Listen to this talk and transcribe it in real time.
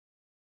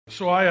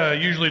So I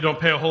usually don't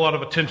pay a whole lot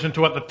of attention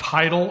to what the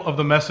title of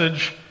the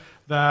message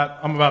that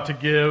I'm about to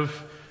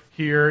give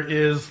here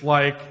is.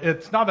 Like,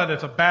 it's not that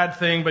it's a bad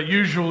thing, but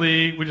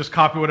usually we just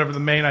copy whatever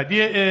the main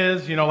idea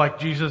is, like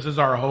Jesus is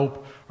our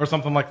hope or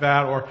something like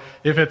that. Or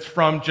if it's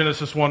from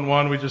Genesis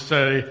 1:1, we just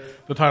say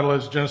the title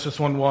is Genesis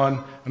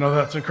 1:1. I know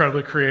that's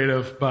incredibly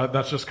creative, but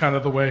that's just kind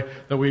of the way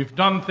that we've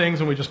done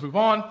things, and we just move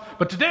on.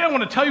 But today I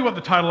want to tell you what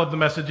the title of the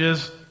message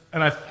is,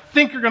 and I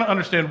think you're going to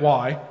understand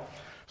why.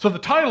 So the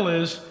title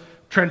is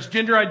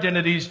Transgender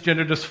Identities,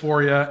 Gender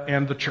Dysphoria,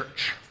 and the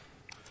Church.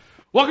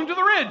 Welcome to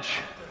the Ridge.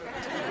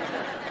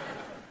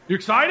 You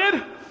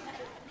excited?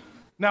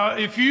 Now,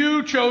 if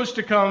you chose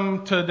to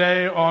come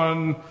today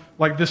on,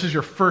 this is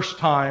your first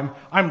time,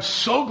 I'm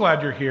so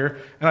glad you're here,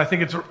 and I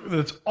think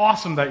it's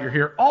awesome that you're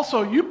here.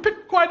 Also, you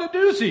picked quite a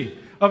doozy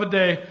of a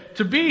day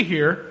to be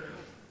here.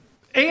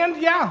 And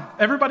yeah,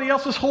 everybody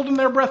else is holding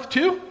their breath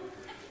too.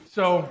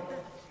 So,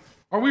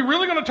 are we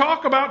really going to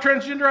talk about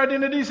transgender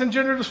identities and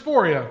gender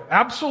dysphoria?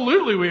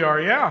 Absolutely we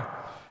are, yeah.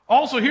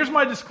 Also, here's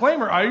my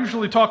disclaimer. I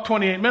usually talk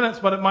 28 minutes,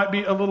 but it might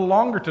be a little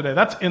longer today.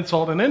 That's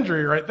insult and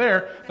injury right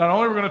there. Not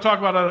only are we going to talk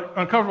about an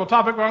uncomfortable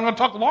topic, but I'm going to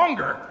talk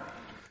longer.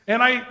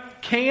 And I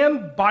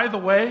can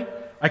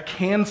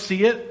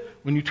see it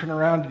when you turn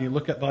around and you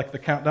look at the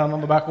countdown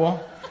on the back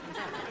wall.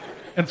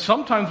 And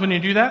sometimes when you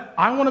do that,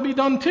 I want to be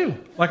done too.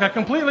 I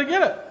completely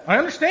get it. I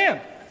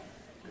understand.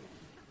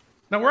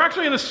 Now, we're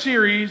actually in a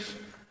series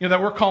that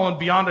we're calling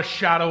Beyond a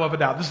Shadow of a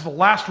Doubt. This is the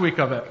last week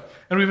of it.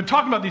 And we've been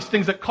talking about these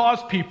things that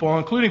cause people,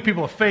 including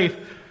people of faith,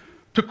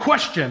 to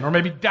question or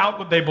maybe doubt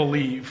what they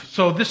believe.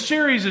 So this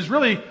series has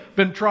really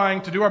been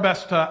trying to do our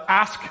best to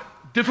ask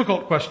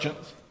difficult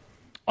questions,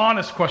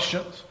 honest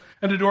questions,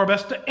 and to do our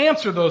best to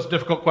answer those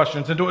difficult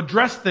questions and to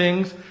address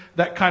things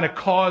that kind of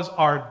cause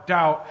our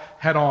doubt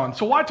head on.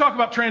 So why talk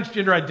about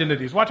transgender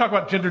identities? Why talk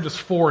about gender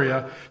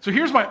dysphoria? So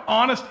here's my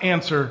honest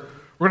answer.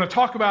 We're going to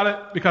talk about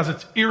it because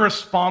it's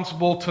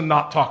irresponsible to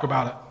not talk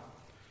about it.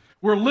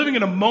 We're living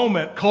in a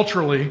moment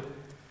culturally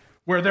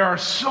where there are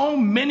so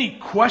many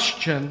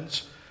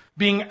questions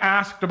being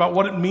asked about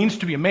what it means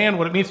to be a man,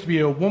 what it means to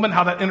be a woman,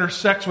 how that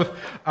intersects with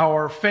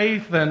our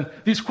faith. And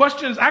these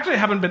questions actually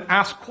haven't been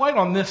asked quite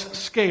on this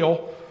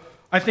scale,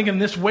 I think, in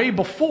this way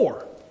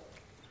before.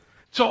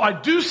 So I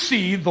do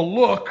see the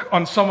look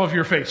on some of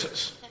your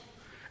faces.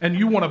 And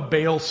you want to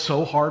bail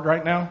so hard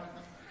right now.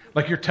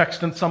 You're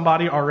texting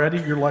somebody already.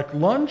 You're like,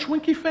 lunch,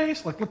 winky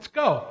face? Let's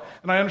go.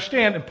 And I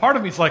understand. And part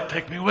of me is like,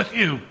 take me with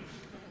you.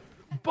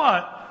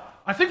 But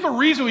I think the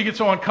reason we get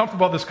so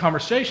uncomfortable about this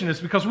conversation is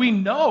because we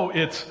know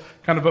it's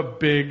kind of a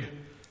big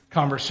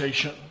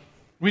conversation.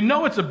 We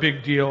know it's a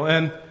big deal.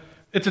 And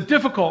it's a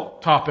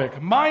difficult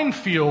topic,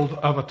 minefield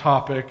of a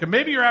topic. And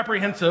maybe you're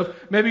apprehensive.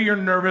 Maybe you're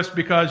nervous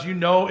because you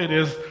know it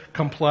is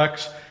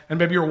complex. And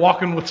maybe you're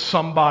walking with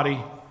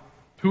somebody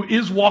who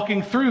is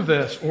walking through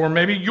this, or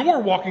maybe you're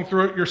walking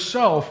through it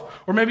yourself,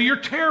 or maybe you're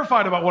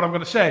terrified about what I'm going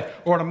to say,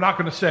 or what I'm not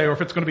going to say, or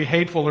if it's going to be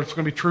hateful, or it's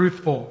going to be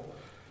truthful.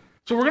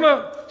 So we're going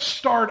to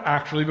start,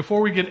 actually, before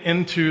we get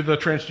into the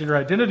transgender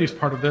identities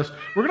part of this,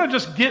 we're going to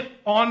just get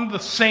on the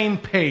same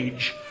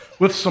page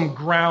with some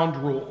ground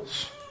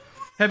rules.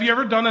 Have you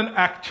ever done an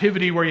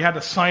activity where you had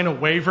to sign a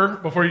waiver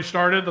before you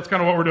started? That's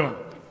kind of what we're doing.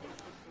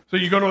 So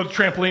you go to a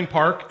trampoline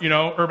park,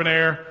 Urban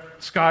Air,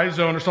 Sky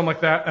Zone or something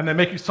like that, and they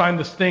make you sign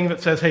this thing that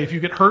says, hey, if you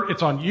get hurt,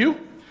 it's on you.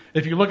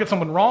 If you look at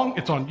someone wrong,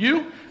 it's on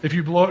you. If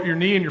you blow out your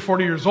knee and you're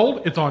 40 years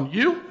old, it's on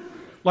you.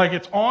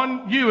 It's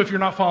on you if you're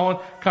not following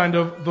kind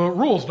of the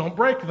rules. Don't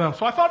break them.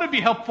 So I thought it'd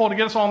be helpful to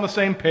get us all on the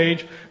same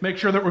page, make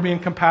sure that we're being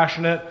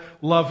compassionate,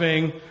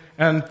 loving,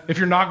 and if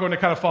you're not going to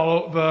kind of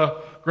follow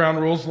the ground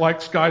rules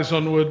like Sky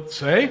Zone would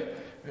say,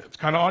 it's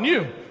kind of on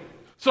you.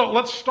 So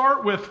let's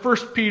start with 1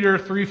 Peter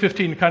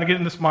 3:15 to kind of get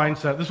in this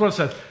mindset. This is what it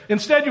says.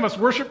 Instead, you must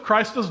worship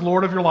Christ as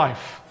Lord of your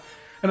life.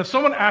 And if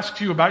someone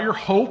asks you about your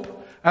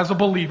hope as a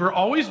believer,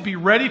 always be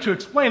ready to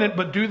explain it,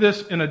 but do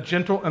this in a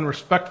gentle and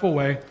respectful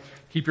way.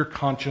 Keep your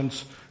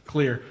conscience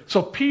clear.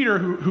 So Peter,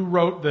 who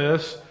wrote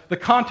this, the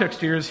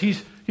context here is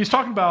he's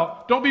talking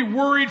about don't be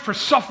worried for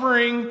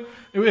suffering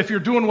if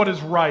you're doing what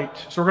is right.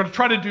 So we're going to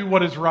try to do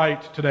what is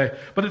right today.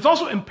 But it's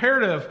also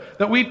imperative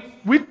that we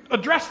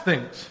address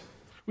things.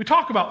 We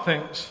talk about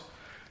things.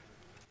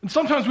 And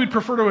sometimes we'd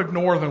prefer to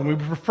ignore them. We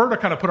prefer to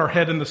kind of put our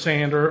head in the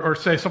sand or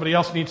say somebody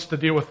else needs to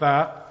deal with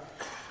that.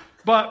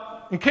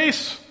 But in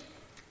case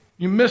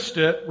you missed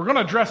it, we're going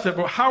to address it.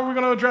 But how are we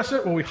going to address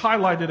it? Well, we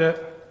highlighted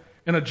it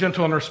in a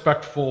gentle and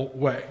respectful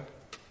way.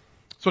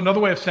 So another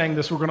way of saying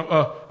this, we're going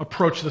to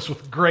approach this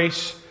with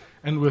grace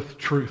and with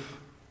truth.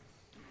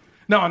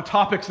 Now, on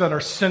topics that are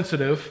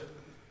sensitive,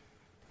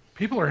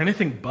 people are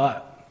anything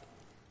but.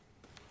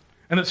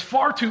 And it's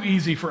far too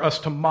easy for us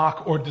to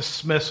mock or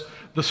dismiss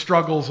the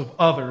struggles of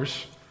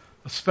others,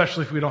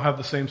 especially if we don't have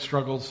the same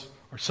struggles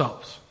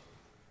ourselves.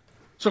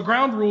 So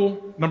ground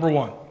rule number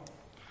 1,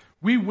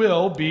 we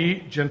will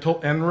be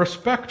gentle and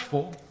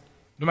respectful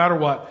no matter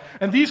what.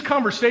 And these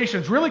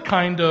conversations really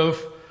kind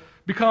of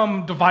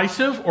become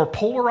divisive or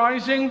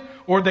polarizing,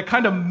 or they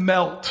kind of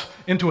melt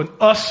into an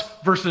us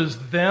versus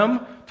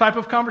them type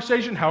of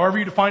conversation, however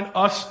you define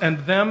us and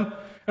them.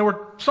 And we're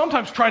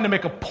sometimes trying to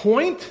make a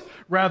point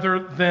rather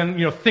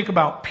than, think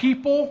about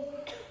people.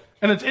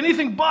 And it's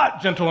anything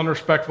but gentle and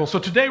respectful. So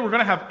today we're going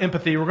to have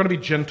empathy. We're going to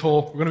be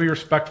gentle. We're going to be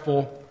respectful.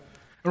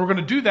 And we're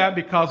going to do that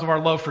because of our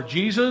love for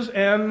Jesus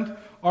and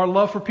our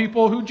love for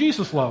people who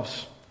Jesus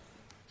loves.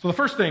 So the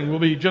first thing, we'll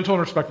be gentle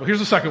and respectful. Here's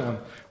the second one.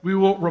 We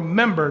will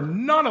remember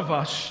none of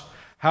us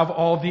have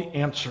all the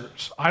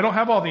answers. I don't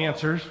have all the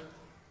answers.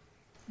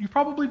 You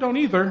probably don't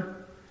either.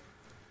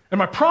 And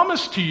my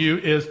promise to you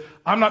is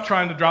I'm not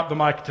trying to drop the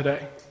mic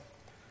today.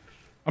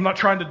 I'm not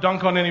trying to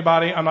dunk on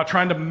anybody. I'm not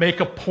trying to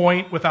make a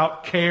point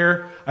without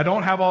care. I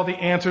don't have all the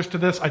answers to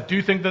this. I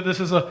do think that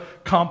this is a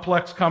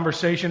complex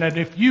conversation. And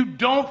if you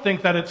don't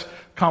think that it's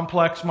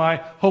complex, my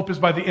hope is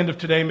by the end of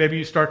today, maybe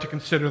you start to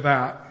consider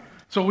that.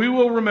 So we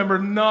will remember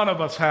none of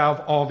us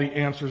have all the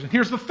answers. And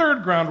here's the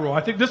third ground rule.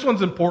 I think this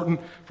one's important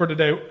for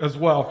today as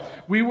well.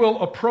 We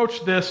will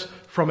approach this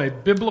from a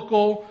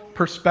biblical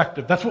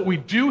perspective. That's what we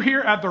do here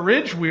at the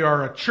Ridge. We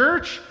are a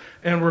church,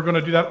 and we're going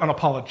to do that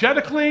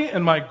unapologetically.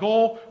 And my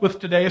goal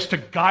with today is to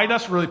guide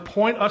us, really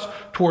point us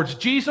towards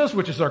Jesus,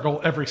 which is our goal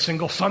every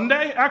single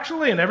Sunday,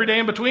 actually, and every day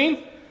in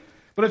between.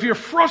 But if you're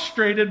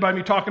frustrated by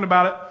me talking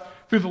about it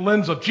through the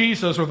lens of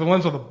Jesus or the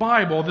lens of the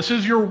Bible, this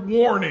is your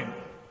warning.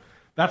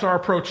 That's our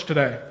approach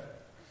today.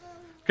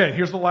 Okay,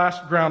 here's the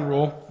last ground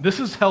rule. This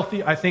is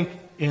healthy, I think,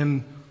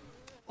 in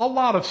a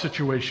lot of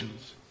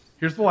situations.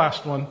 Here's the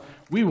last one.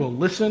 We will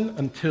listen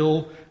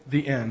until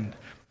the end.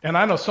 And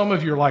I know some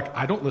of you are like,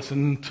 I don't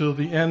listen till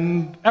the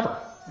end ever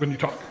when you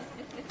talk.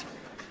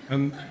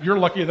 And you're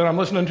lucky that I'm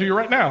listening to you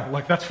right now.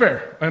 Like, that's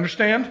fair. I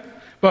understand.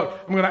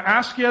 But I'm going to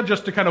ask you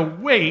just to kind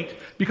of wait,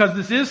 because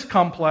this is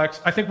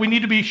complex. I think we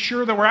need to be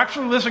sure that we're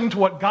actually listening to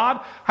what God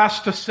has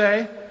to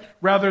say,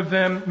 rather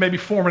than maybe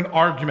form an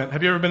argument.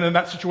 Have you ever been in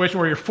that situation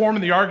where you're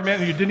forming the argument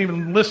and you didn't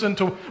even listen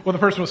to what the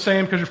person was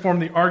saying because you're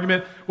forming the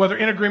argument, whether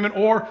in agreement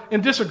or in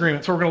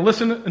disagreement? So we're going to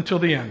listen until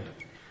the end.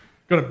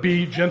 Going to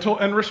be gentle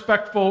and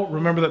respectful.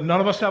 Remember that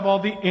none of us have all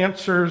the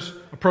answers.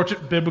 Approach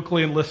it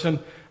biblically and listen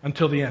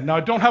until the end. Now,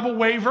 I don't have a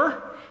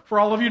waiver for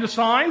all of you to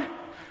sign,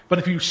 but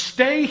if you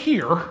stay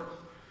here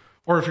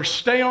or if you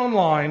stay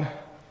online,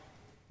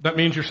 that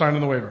means you're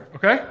signing the waiver.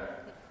 Okay?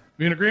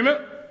 We in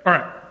agreement? All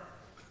right.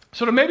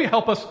 So to maybe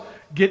help us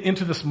get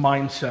into this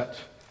mindset,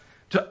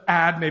 to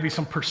add maybe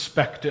some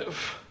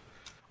perspective,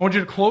 I want you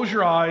to close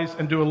your eyes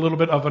and do a little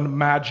bit of an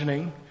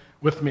imagining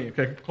with me.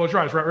 Okay, close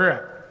your eyes right where you're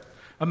at.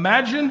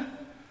 Imagine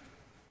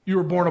you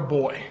were born a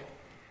boy,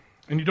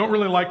 and you don't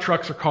really like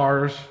trucks or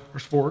cars or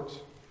sports.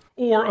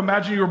 Or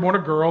imagine you were born a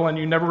girl, and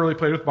you never really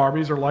played with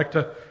Barbies or liked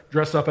to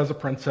dress up as a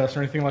princess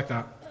or anything like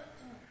that.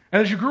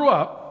 And as you grew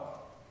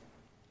up,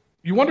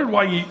 you wondered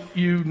why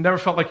you never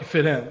felt like you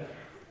fit in.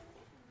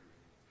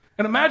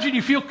 And imagine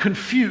you feel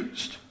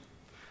confused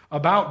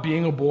about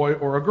being a boy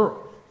or a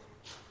girl.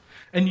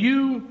 And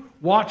you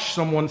watch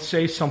someone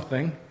say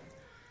something,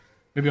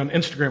 maybe on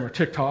Instagram or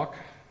TikTok,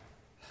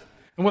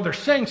 and what they're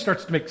saying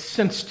starts to make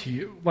sense to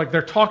you. Like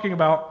they're talking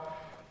about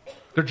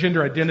their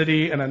gender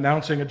identity and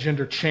announcing a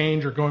gender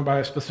change or going by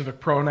a specific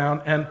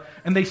pronoun.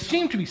 And they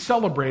seem to be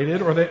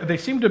celebrated, or they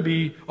seem to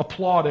be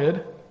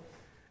applauded,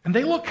 and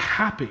they look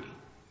happy.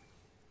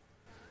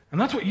 And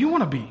that's what you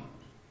want to be.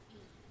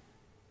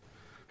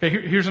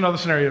 Okay, here's another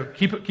scenario.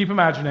 Keep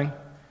imagining.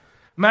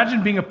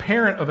 Imagine being a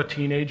parent of a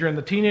teenager, and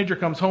the teenager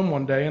comes home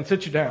one day and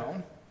sits you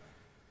down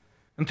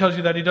and tells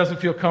you that he doesn't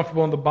feel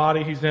comfortable in the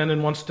body he's in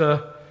and wants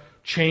to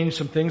change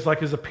some things like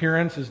his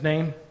appearance, his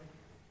name.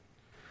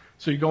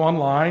 So you go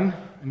online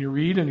and you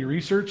read and you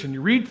research and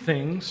you read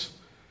things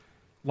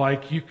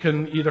like you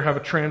can either have a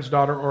trans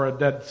daughter or a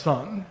dead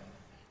son.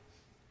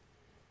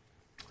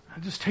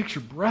 It just takes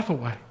your breath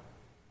away.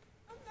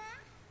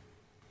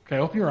 Okay,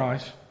 open your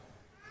eyes. See,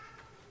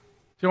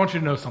 I want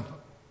you to know something.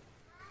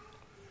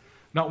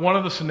 Not one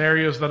of the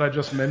scenarios that I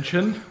just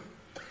mentioned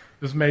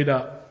is made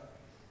up.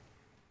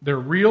 They're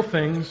real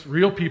things,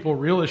 real people,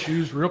 real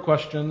issues, real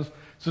questions.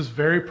 This is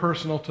very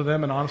personal to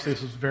them, and honestly,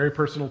 this is very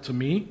personal to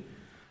me.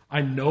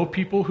 I know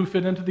people who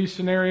fit into these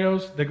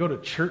scenarios. They go to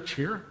church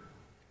here,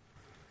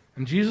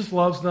 and Jesus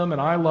loves them, and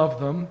I love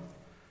them.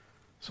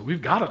 So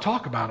we've got to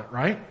talk about it,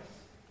 right?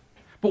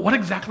 But what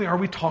exactly are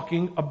we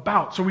talking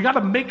about? So we got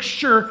to make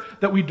sure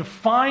that we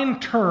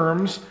define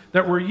terms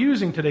that we're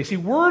using today. See,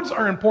 words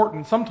are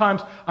important.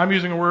 Sometimes I'm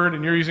using a word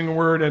and you're using a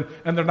word, and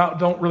they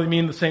don't really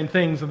mean the same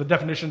things, and the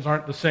definitions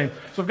aren't the same.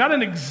 So I've got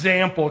an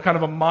example, kind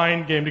of a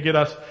mind game to get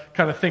us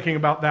kind of thinking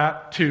about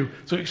that too.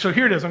 So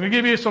here it is. I'm going to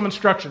give you some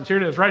instructions. Here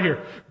it is, right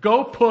here.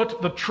 Go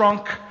put the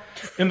trunk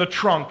in the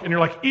trunk. And you're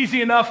like,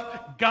 easy enough,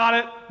 got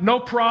it, no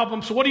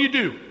problem. So what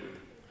do?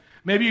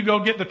 Maybe you go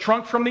get the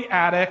trunk from the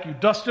attic, you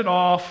dust it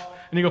off,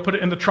 and you go put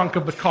it in the trunk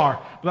of the car.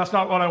 But that's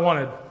not what I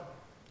wanted.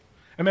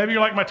 And maybe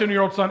you're like my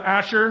 10-year-old son,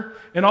 Asher.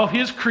 In all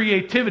his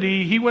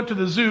creativity, he went to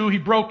the zoo, he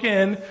broke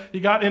in, he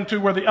got into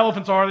where the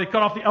elephants are, they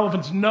cut off the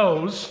elephant's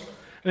nose,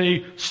 and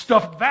he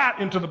stuffed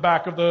that into the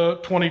back of the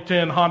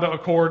 2010 Honda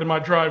Accord in my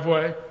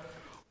driveway.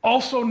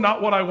 Also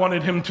not what I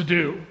wanted him to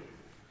do.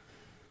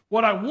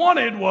 What I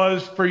wanted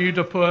was for you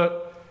to put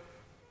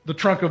the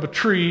trunk of a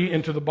tree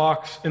into the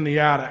box in the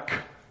attic.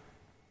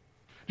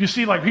 You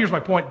see, here's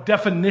my point.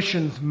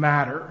 Definitions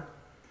matter.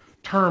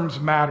 Terms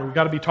matter. We've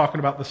got to be talking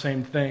about the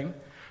same thing.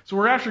 So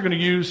we're actually going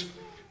to use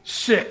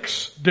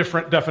 6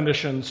 different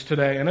definitions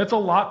today, and it's a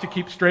lot to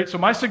keep straight. So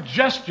my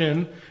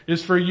suggestion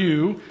is for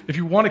you, if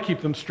you want to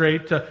keep them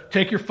straight, to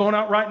take your phone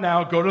out right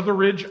now, go to the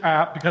Ridge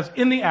app, because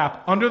in the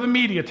app, under the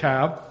Media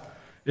tab,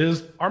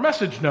 is our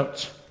message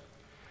notes.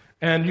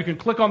 And you can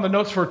click on the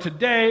notes for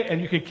today,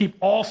 and you can keep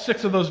all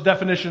 6 of those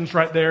definitions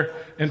right there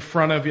in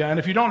front of you. And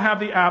if you don't have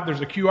the app,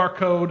 there's a QR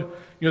code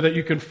that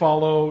you can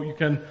follow. You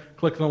can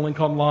click the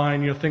link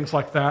online, things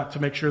like that, to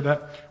make sure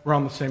that we're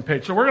on the same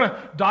page. So we're going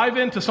to dive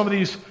into some of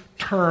these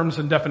terms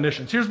and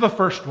definitions. Here's the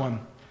first one.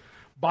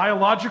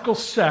 Biological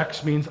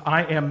sex means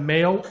I am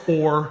male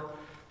or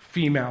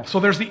female.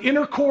 So there's the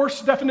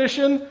intercourse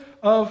definition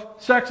of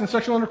sex and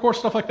sexual intercourse,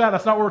 stuff like that.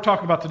 That's not what we're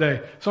talking about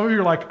today. Some of you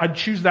are like, I'd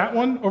choose that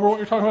one over what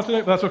you're talking about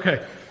today, but that's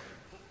okay.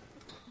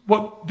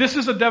 This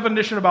is a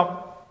definition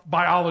about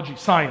biology,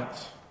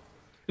 science.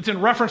 It's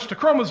in reference to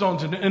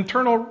chromosomes and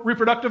internal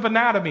reproductive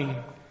anatomy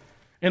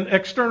and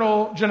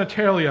external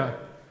genitalia.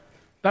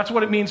 That's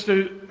what it means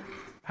to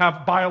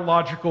have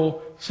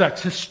biological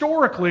sex.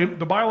 Historically,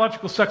 the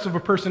biological sex of a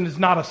person is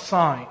not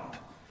assigned.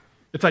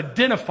 It's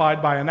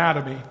identified by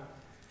anatomy.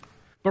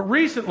 But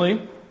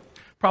recently,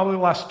 probably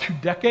the last 2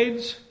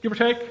 decades, give or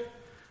take,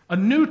 a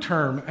new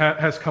term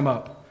has come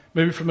up.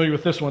 Maybe you're familiar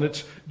with this one.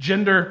 It's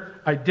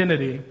gender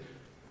identity.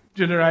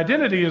 Gender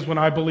identity is when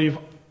I believe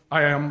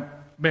I am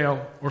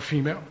male or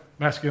female,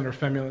 masculine or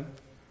feminine.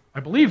 I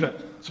believe it.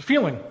 It's a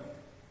feeling.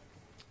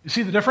 You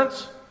see the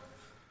difference?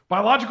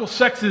 Biological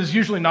sex is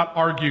usually not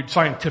argued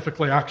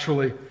scientifically,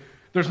 actually.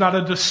 There's not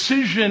a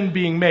decision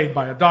being made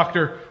by a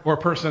doctor or a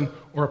person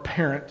or a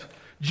parent.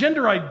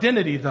 Gender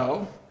identity,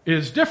 though,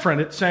 is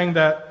different. It's saying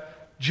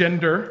that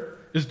gender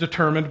is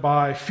determined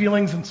by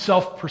feelings and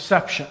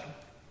self-perception.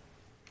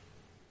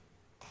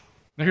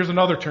 Now here's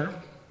another term.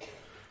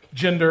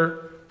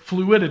 Gender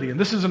fluidity. And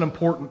this is an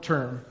important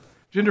term.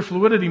 Gender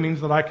fluidity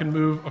means that I can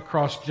move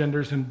across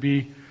genders and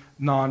be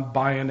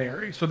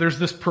non-binary. So there's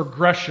this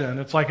progression.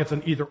 It's like it's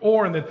an either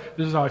or, and then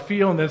this is how I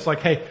feel, and then it's like,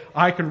 hey,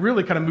 I can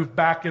really kind of move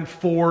back and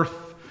forth,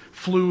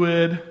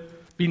 fluid,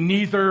 be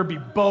neither, be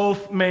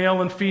both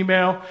male and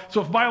female.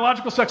 So if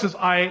biological sex is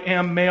I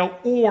am male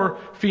or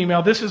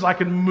female, this is I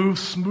can move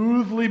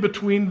smoothly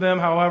between them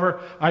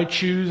however I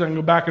choose. I can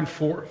go back and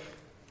forth.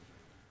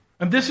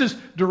 And this is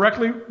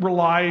directly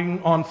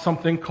relying on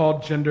something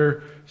called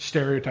gender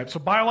stereotypes. So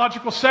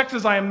biological sex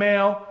is I am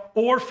male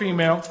or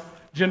female.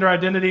 Gender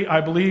identity, I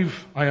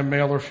believe I am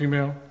male or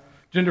female.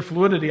 Gender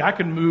fluidity, I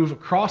can move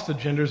across the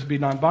genders and be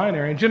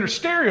non-binary. And gender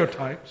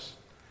stereotypes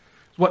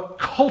is what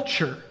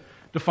culture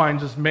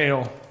defines as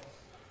male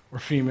or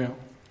female,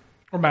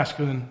 or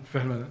masculine,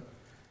 feminine.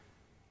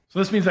 So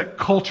this means that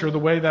culture, the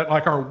way that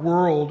our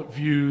world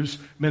views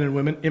men and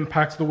women,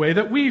 impacts the way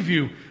that we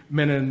view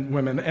men and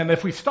women. And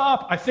if we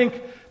stop, I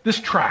think this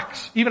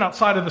tracks. Even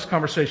outside of this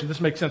conversation, this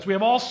makes sense. We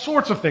have all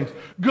sorts of things,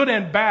 good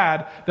and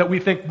bad, that we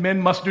think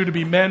men must do to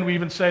be men. We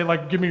even say,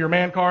 give me your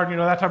man card,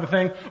 that type of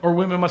thing, or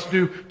women must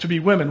do to be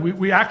women.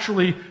 We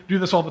actually do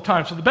this all the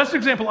time. So the best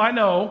example I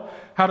know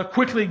how to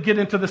quickly get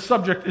into this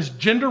subject is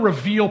gender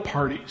reveal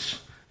parties.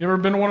 You ever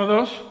been to one of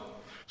those?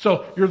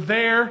 So you're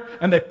there,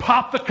 and they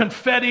pop the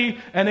confetti,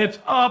 and it's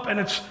up, and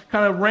it's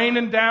kind of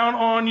raining down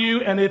on you,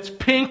 and it's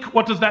pink.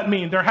 What does that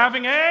mean? They're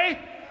having a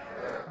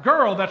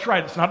girl. That's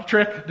right. It's not a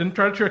trick. Didn't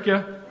try to trick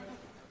you.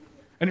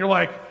 And you're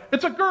like,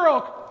 it's a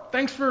girl.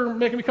 Thanks for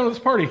making me come to this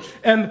party.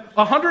 And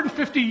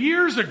 150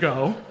 years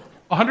ago,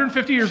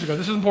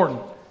 this is important.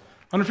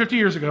 150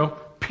 years ago,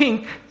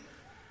 pink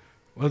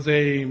was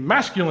a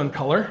masculine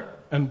color,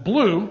 and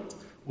blue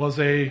was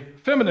a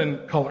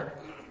feminine color.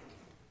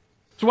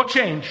 So what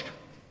changed?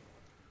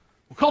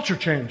 Well, culture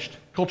changed.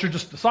 Culture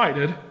just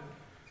decided.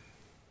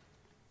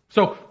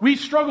 So we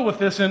struggle with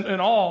this in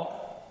all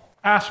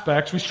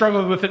aspects. We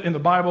struggle with it in the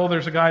Bible.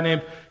 There's a guy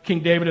named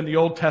King David in the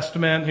Old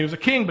Testament. He was a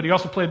king, but he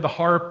also played the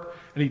harp,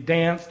 and he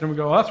danced, and we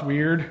go, oh, that's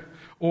weird.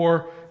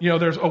 Or,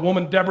 there's a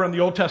woman, Deborah, in the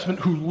Old Testament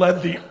who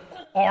led the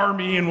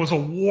army and was a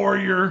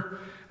warrior.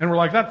 And we're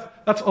like,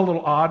 that's a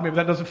little odd. Maybe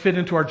that doesn't fit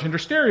into our gender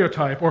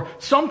stereotype. Or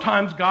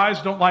sometimes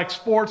guys don't like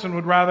sports and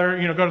would rather,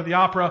 go to the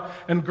opera,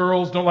 and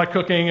girls don't like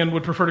cooking and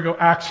would prefer to go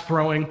axe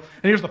throwing.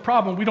 And here's the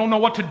problem. We don't know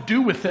what to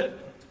do with it.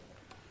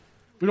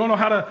 We don't know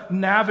how to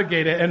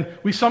navigate it. And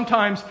we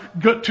sometimes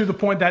get to the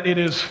point that it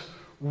is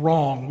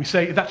wrong. We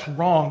say, that's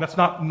wrong. That's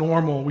not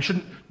normal. We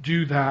shouldn't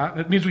do that.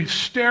 It means we've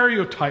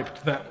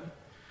stereotyped them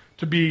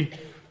to be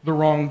the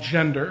wrong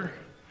gender.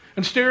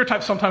 And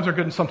stereotypes sometimes are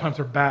good and sometimes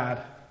are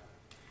bad.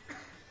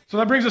 So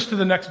that brings us to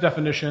the next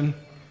definition.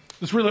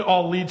 This really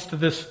all leads to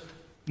this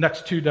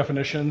next 2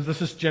 definitions.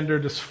 This is gender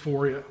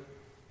dysphoria.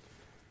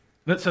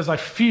 And it says, I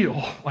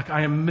feel like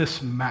I am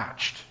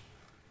mismatched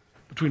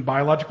between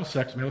biological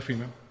sex, male or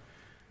female,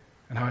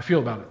 and how I feel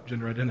about it,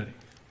 gender identity.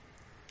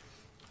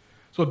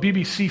 So a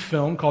BBC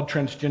film called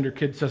Transgender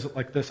Kid says it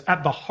like this: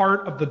 at the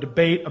heart of the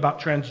debate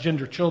about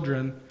transgender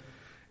children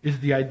is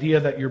the idea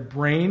that your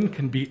brain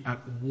can be at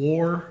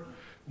war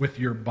with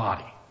your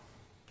body.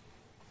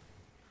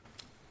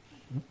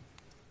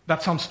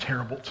 That sounds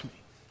terrible to me.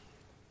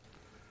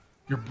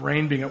 Your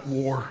brain being at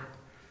war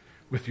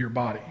with your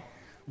body.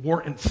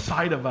 War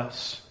inside of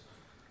us.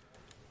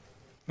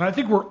 And I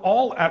think we're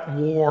all at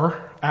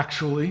war,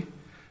 actually,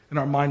 in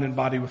our mind and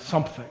body with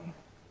something.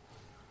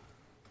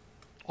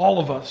 All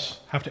of us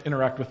have to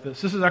interact with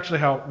this. This is actually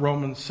how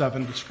Romans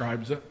 7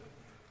 describes it.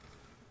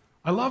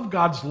 I love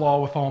God's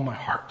law with all my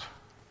heart.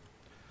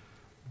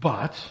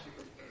 But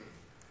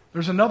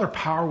there's another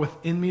power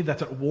within me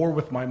that's at war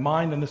with my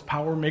mind, and this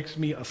power makes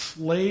me a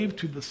slave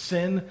to the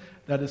sin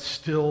that is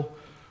still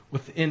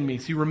within me.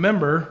 See,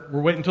 remember,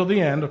 we're waiting until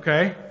the end,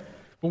 okay?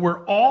 But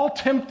we're all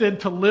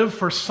tempted to live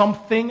for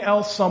something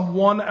else,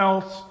 someone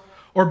else,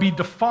 or be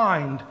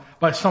defined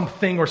by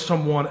something or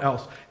someone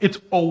else. It's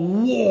a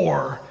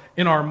war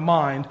in our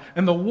mind.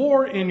 And the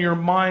war in your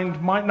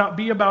mind might not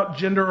be about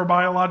gender or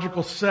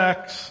biological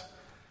sex.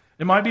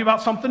 It might be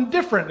about something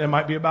different. It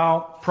might be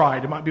about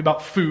pride. It might be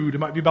about food. It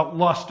might be about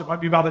lust. It might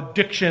be about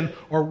addiction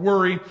or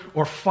worry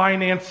or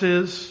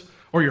finances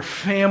or your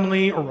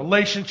family or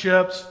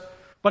relationships.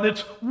 But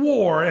it's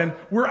war, and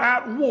we're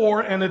at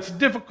war, and it's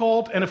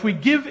difficult. And if we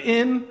give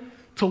in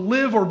to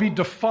live or be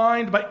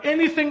defined by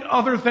anything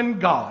other than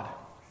God,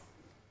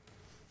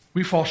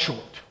 we fall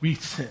short. We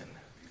sin.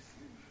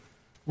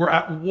 We're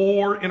at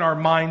war in our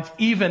minds,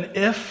 even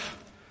if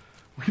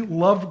we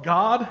love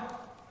God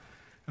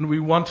and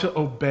we want to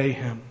obey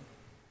Him.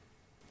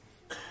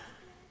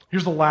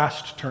 Here's the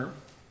last term.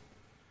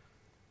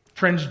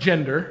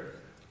 Transgender,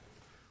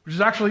 which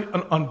is actually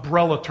an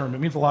umbrella term. It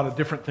means a lot of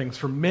different things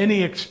for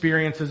many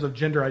experiences of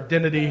gender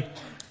identity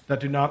that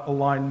do not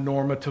align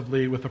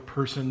normatively with a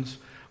person's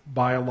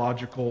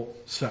biological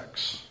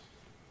sex.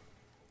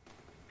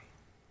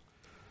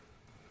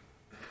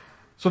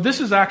 So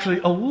this is actually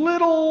a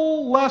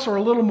little less or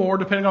a little more,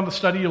 depending on the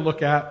study you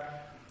look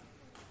at.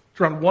 It's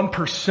around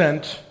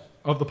 1%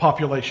 of the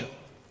population.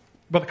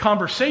 But the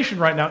conversation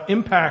right now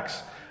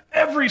impacts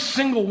every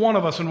single one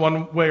of us in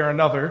one way or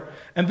another.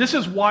 And this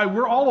is why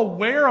we're all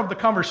aware of the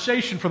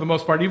conversation for the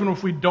most part, even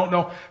if we don't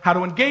know how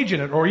to engage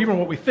in it, or even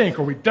what we think,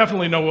 or we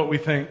definitely know what we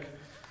think.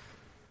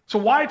 So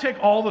why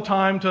take all the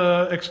time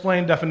to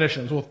explain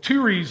definitions? Well,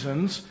 two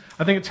reasons.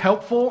 I think it's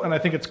helpful, and I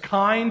think it's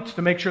kind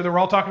to make sure that we're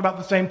all talking about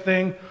the same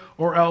thing,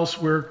 or else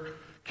we're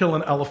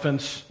killing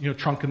elephants,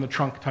 trunk in the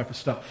trunk type of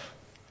stuff.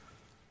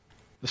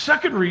 The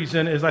second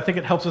reason is I think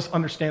it helps us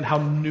understand how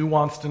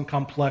nuanced and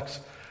complex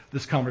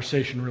this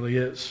conversation really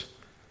is.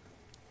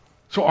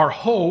 So our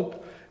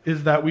hope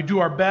is that we do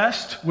our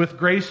best with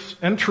grace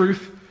and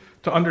truth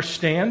to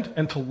understand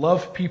and to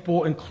love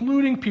people,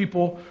 including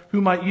people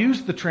who might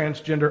use the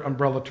transgender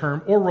umbrella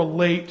term or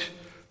relate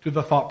to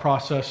the thought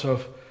process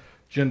of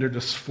gender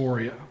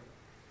dysphoria.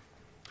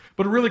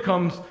 But it really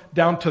comes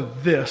down to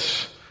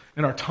this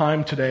in our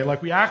time today.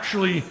 Like, we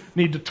actually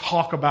need to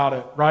talk about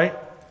it, right?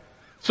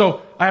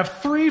 So I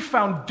have three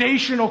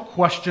foundational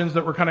questions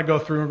that we're going to go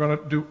through and we're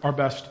going to do our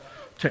best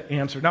to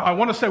answer. Now, I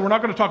want to say we're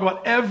not going to talk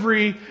about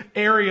every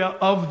area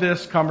of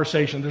this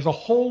conversation. There's a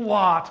whole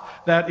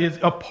lot that is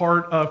a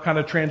part of kind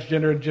of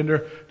transgender and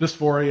gender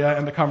dysphoria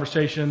and the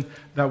conversation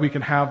that we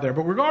can have there.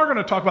 But we are going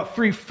to talk about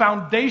three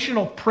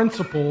foundational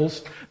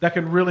principles that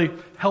can really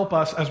help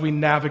us as we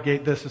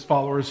navigate this as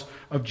followers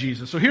of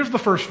Jesus. So here's the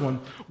first one.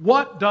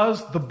 What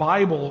does the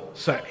Bible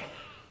say?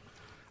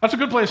 That's a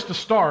good place to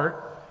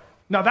start.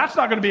 Now, that's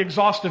not going to be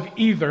exhaustive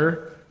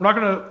either. We're not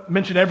going to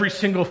mention every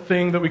single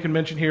thing that we can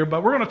mention here,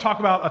 but we're going to talk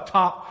about a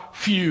top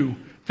few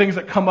things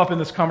that come up in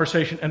this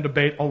conversation and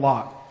debate a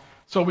lot.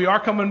 So we are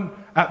coming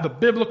at the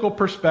biblical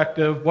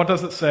perspective. What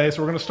does it say?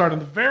 So we're going to start in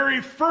the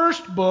very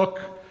first book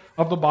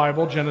of the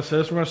Bible,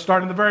 Genesis. We're going to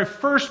start in the very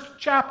first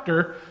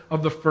chapter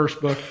of the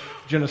first book,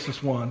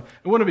 Genesis 1.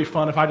 It wouldn't it be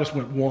fun if I just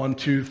went 1,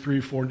 2,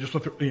 3, 4, and just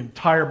went through the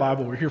entire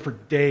Bible? We're here for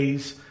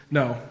days.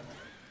 No.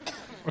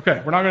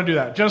 Okay, we're not going to do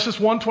that. Genesis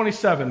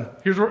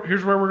 1:27. Here's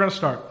where we're going to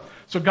start.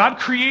 So God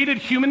created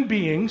human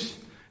beings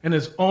in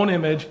His own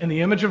image. In the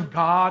image of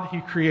God,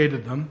 He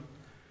created them.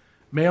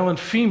 Male and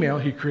female,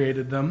 He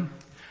created them.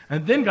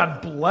 And then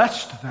God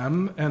blessed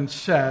them and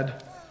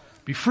said,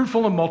 "Be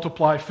fruitful and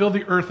multiply, fill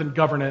the earth and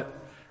govern it,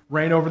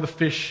 reign over the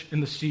fish in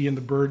the sea and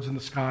the birds in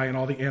the sky and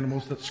all the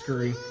animals that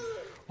scurry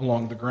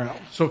along the ground."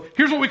 So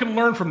here's what we can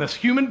learn from this.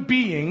 Human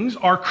beings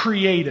are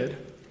created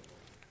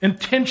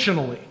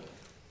intentionally,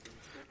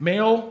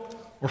 male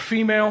or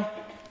female,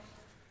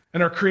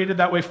 and are created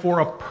that way for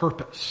a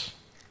purpose,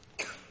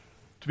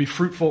 to be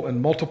fruitful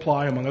and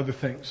multiply, among other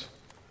things.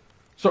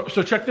 So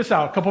check this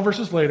out. A couple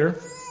verses later,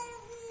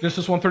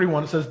 Genesis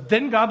 1:31, it says,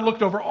 "Then God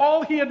looked over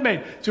all He had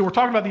made." So we're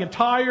talking about the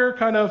entire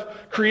kind of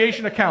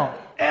creation account.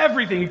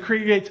 Everything. He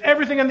creates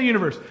everything in the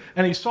universe.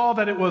 And He saw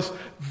that it was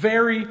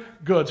very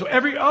good. So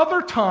every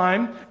other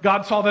time,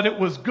 God saw that it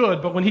was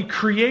good. But when He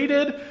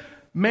created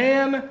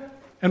man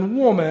and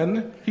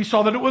woman, He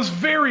saw that it was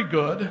very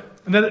good.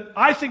 And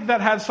I think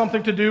that has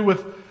something to do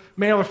with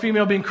male or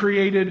female being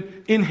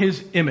created in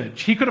His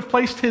image. He could have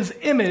placed His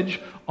image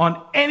on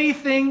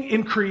anything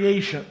in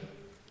creation,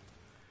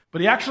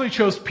 but he actually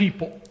chose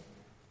people.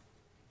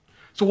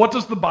 So what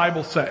does the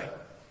Bible say?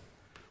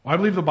 Well, I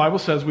believe the Bible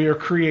says we are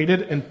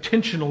created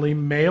intentionally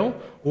male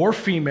or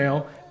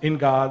female in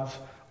God's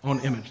own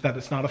image. That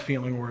it's not a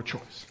feeling or a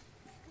choice.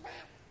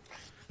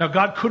 Now,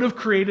 God could have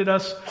created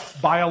us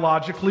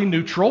biologically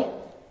neutral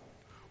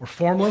or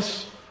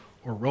formless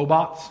or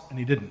robots, and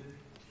he didn't.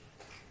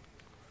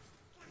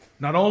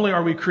 Not only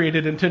are we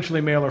created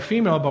intentionally male or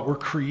female, but we're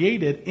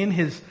created in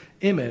his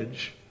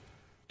image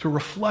to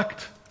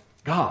reflect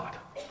God.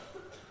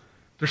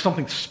 There's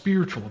something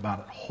spiritual about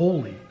it,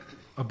 holy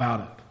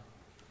about it.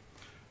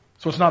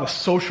 So it's not a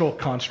social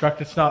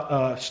construct. It's not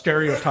a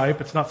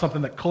stereotype. It's not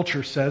something that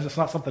culture says. It's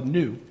not something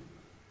new.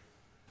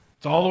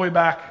 It's all the way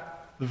back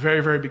to the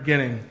very, very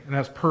beginning and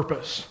has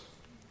purpose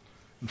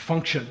and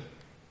function.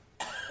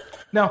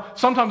 Now,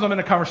 sometimes I'm in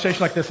a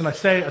conversation like this and I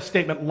say a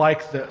statement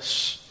like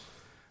this.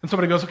 And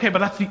somebody goes, okay, but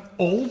that's the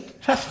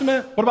Old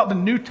Testament? What about the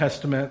New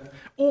Testament?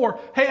 Or,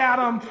 hey,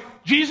 Adam,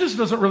 Jesus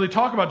doesn't really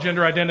talk about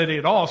gender identity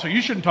at all, so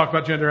you shouldn't talk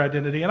about gender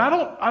identity. And I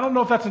don't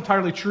know if that's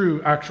entirely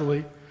true,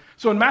 actually.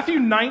 So in Matthew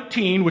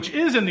 19, which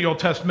is in the Old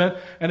Testament,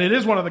 and it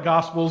is one of the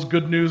Gospels,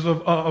 good news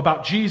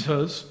about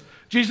Jesus,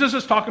 Jesus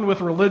is talking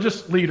with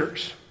religious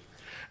leaders.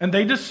 And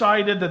they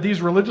decided that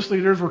these religious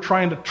leaders were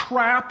trying to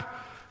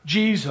trap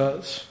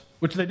Jesus,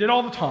 which they did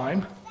all the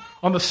time,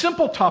 on the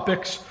simple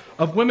topics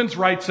of women's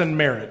rights and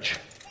marriage.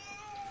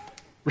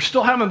 We're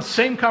still having the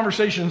same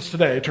conversations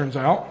today, it turns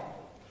out.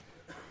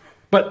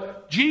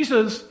 But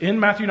Jesus, in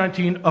Matthew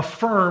 19,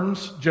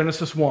 affirms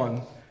Genesis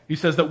 1. He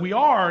says that we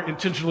are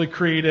intentionally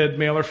created,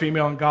 male or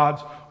female, in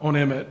God's own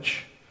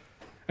image.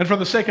 And for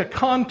the sake of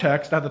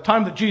context, at the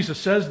time that Jesus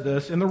says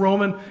this, in the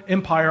Roman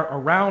Empire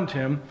around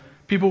him,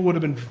 people would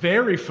have been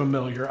very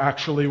familiar,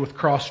 actually, with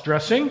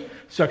cross-dressing,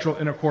 sexual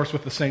intercourse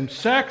with the same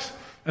sex,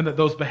 and that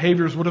those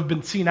behaviors would have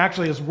been seen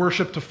actually as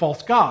worship to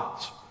false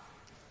gods.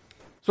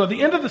 So at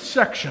the end of the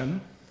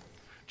section,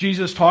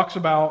 Jesus talks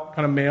about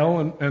kind of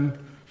male and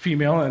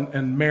female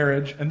and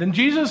marriage, and then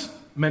Jesus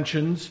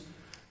mentions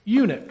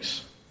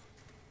eunuchs.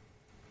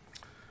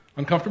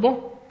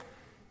 Uncomfortable?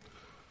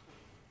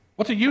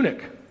 What's a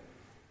eunuch?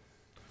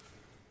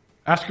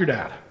 Ask your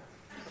dad.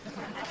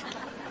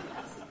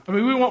 I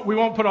mean, we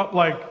won't put up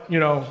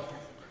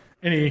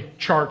any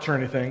charts or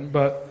anything,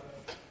 but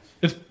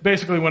it's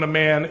basically when a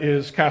man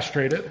is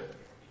castrated.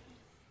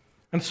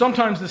 And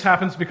sometimes this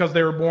happens because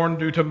they were born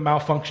due to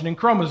malfunctioning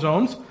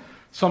chromosomes.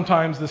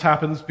 Sometimes this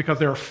happens because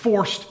they are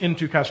forced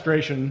into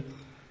castration.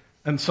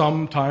 And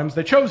sometimes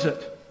they chose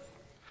it.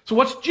 So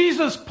what's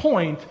Jesus'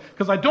 point?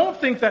 Because I don't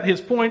think that his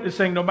point is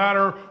saying no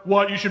matter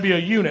what, you should be a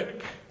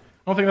eunuch. I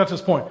don't think that's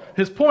his point.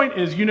 His point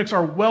is eunuchs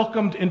are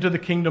welcomed into the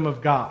kingdom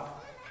of God.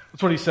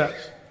 That's what he says.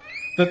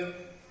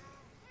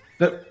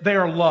 That they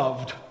are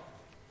loved.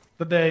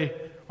 That they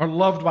are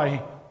loved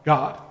by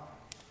God.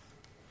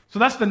 So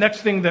that's the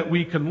next thing that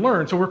we can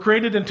learn. So we're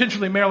created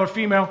intentionally male or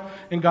female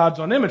in God's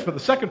own image. But the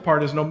second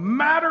part is no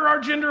matter our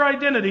gender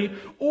identity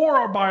or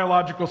our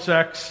biological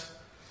sex,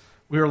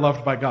 we are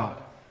loved by God.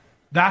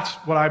 That's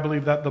what I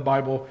believe that the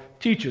Bible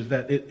teaches,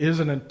 that it is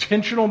an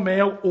intentional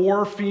male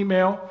or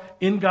female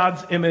in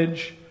God's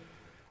image.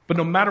 But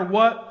no matter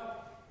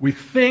what we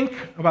think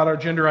about our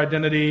gender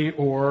identity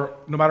or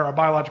no matter our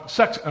biological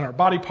sex and our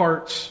body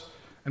parts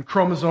and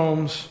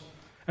chromosomes,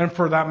 and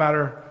for that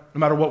matter, no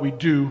matter what we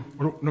do,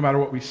 or no matter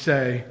what we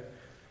say,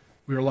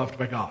 we are loved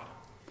by God.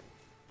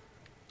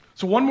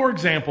 So one more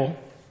example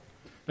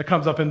that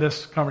comes up in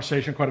this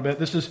conversation quite a bit.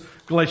 This is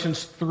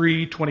Galatians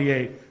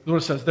 3:28. This is what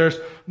it says. There's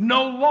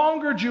no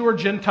longer Jew or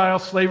Gentile,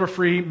 slave or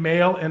free,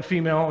 male and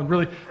female. And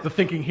really the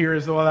thinking here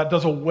is, well, that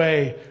does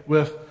away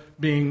with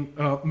being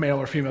male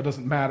or female. It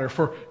doesn't matter.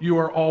 For you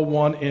are all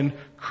one in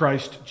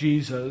Christ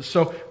Jesus.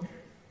 So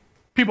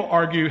people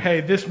argue, hey,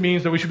 this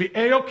means that we should be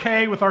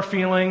A-okay with our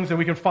feelings and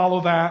we can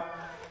follow that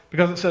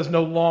because it says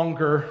no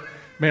longer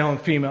male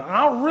and female. And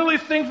I don't really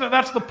think that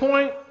that's the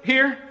point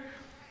here.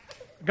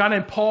 A guy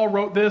named Paul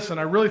wrote this, and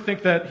I really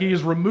think that he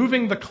is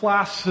removing the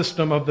class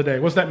system of the day.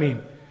 What does that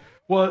mean?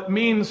 Well, it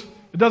means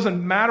it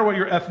doesn't matter what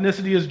your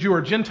ethnicity is, Jew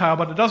or Gentile,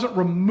 but it doesn't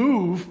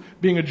remove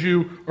being a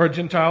Jew or a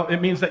Gentile.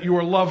 It means that you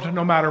are loved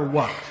no matter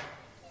what.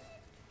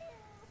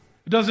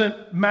 It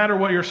doesn't matter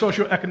what your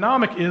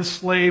socioeconomic is,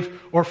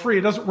 slave or free.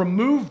 It doesn't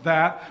remove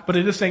that, but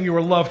it is saying you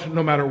are loved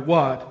no matter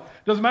what.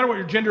 It doesn't matter what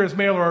your gender is,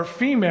 male or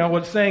female.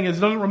 What it's saying is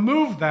it doesn't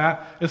remove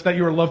that. It's that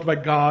you are loved by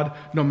God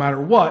no matter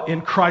what,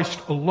 in Christ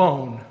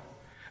alone,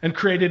 and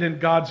created in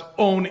God's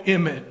own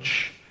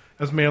image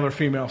as male or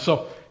female.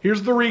 So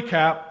here's the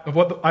recap of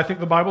what I think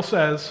the Bible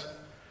says.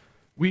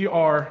 We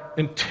are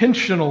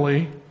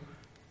intentionally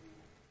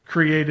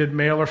created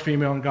male or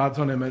female in God's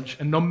own image.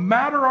 And no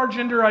matter our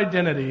gender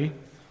identity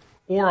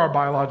or our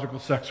biological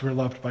sex, we're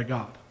loved by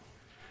God.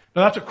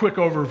 Now that's a quick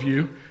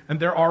overview. And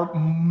there are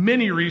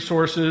many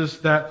resources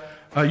that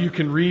you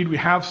can read. We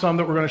have some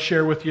that we're going to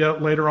share with you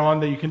later on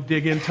that you can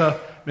dig into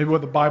maybe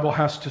what the Bible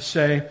has to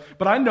say.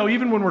 But I know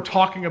even when we're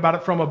talking about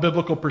it from a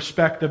biblical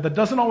perspective, that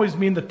doesn't always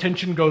mean the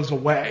tension goes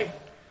away.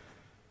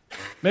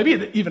 Maybe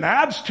it even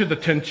adds to the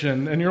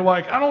tension, and you're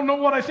like, I don't know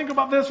what I think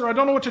about this, or I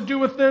don't know what to do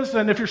with this,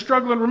 and if you're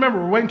struggling, remember,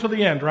 we're waiting until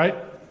the end, right?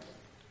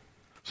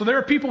 So there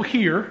are people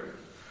here,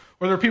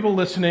 or there are people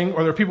listening,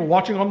 or there are people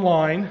watching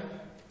online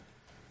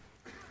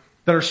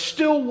that are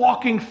still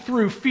walking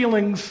through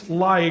feelings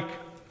like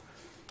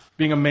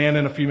being a man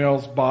in a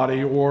female's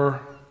body,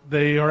 or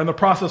they are in the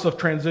process of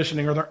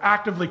transitioning, or they're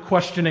actively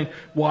questioning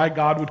why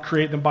God would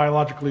create them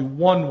biologically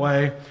one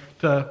way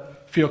to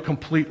feel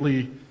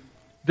completely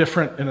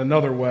different in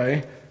another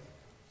way.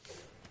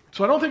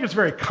 So I don't think it's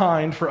very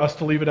kind for us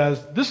to leave it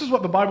as, this is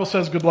what the Bible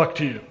says, good luck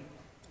to you.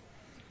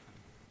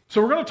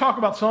 So we're going to talk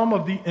about some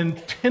of the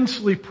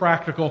intensely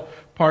practical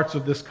parts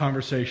of this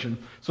conversation.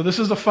 So this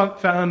is a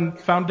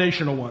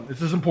foundational one.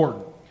 This is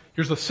important.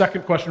 Here's the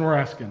second question we're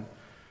asking.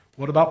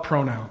 What about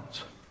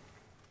pronouns?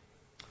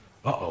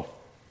 Uh-oh.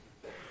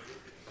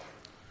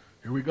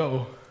 Here we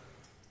go.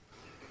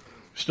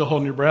 Still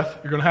holding your breath?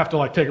 You're going to have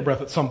to take a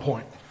breath at some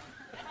point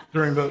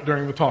during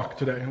the talk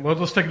today. Well,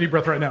 let's take a deep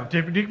breath right now.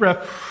 Take a deep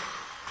breath.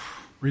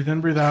 Breathe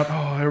in, breathe out.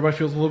 Oh, everybody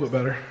feels a little bit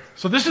better.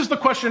 So this is the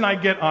question I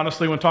get,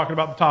 honestly, when talking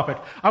about the topic.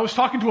 I was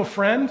talking to a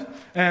friend,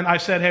 and I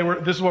said, hey,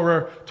 this is what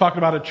we're talking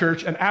about at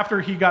church. And after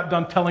he got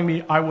done telling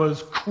me I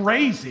was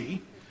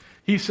crazy,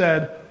 he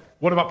said,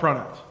 what about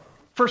pronouns?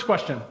 First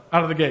question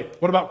out of the gate.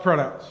 What about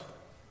pronouns?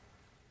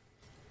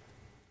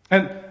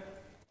 And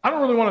I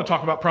don't really want to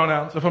talk about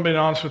pronouns, if I'm being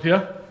honest with you,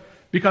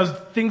 because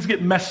things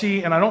get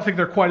messy, and I don't think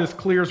they're quite as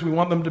clear as we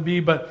want them to be,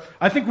 but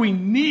I think we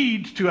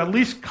need to at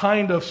least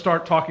kind of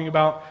start talking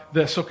about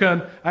this. So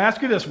can I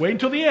ask you this? Wait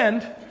until the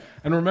end,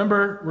 and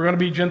remember, we're going to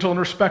be gentle and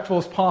respectful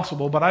as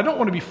possible, but I don't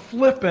want to be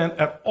flippant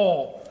at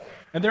all.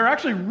 And there are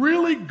actually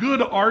really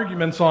good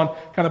arguments on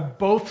kind of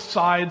both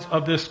sides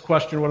of this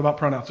question, what about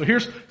pronouns? So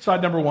here's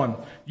side number one.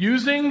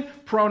 Using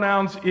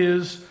pronouns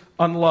is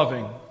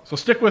unloving. So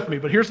stick with me,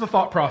 but here's the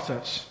thought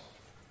process.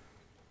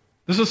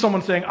 This is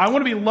someone saying, I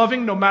want to be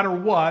loving no matter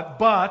what,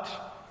 but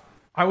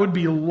I would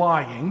be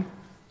lying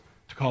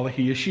to call a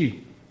he a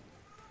she.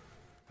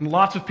 And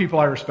lots of people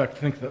I respect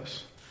think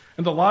this.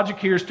 And the logic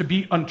here is to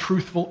be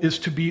untruthful is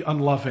to be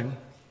unloving.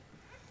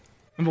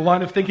 And the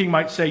line of thinking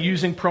might say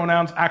using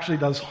pronouns actually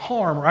does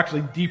harm or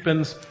actually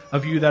deepens a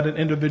view that an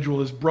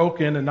individual is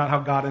broken and not how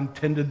God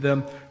intended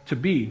them to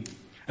be.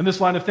 And this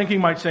line of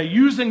thinking might say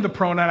using the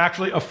pronoun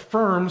actually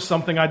affirms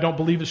something I don't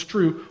believe is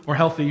true or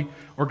healthy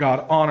or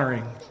God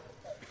honoring.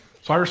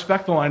 So I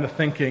respect the line of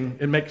thinking.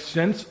 It makes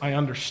sense. I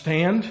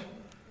understand.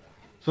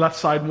 So that's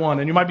side one.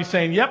 And you might be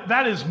saying, yep,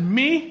 that is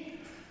me.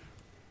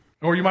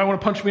 Or you might want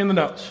to punch me in the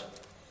nose.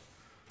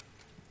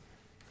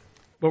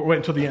 But we'll wait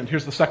until the end.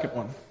 Here's the second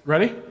one.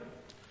 Ready?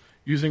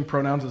 Using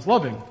pronouns as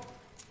loving.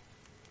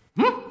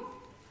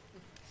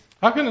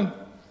 How can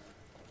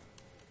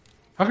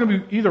it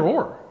be either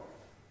or?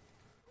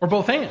 Or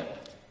both and?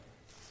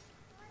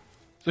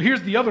 So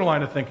here's the other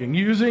line of thinking.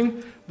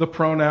 Using the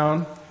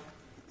pronoun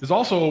is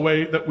also a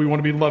way that we want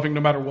to be loving no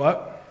matter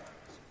what.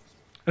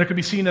 And it can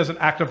be seen as an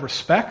act of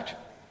respect,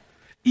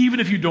 even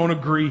if you don't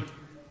agree,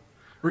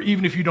 or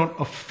even if you don't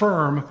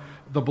affirm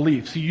the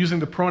belief. See, using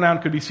the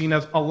pronoun could be seen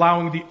as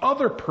allowing the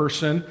other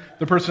person,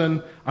 the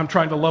person I'm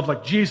trying to love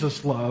like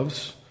Jesus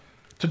loves,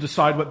 to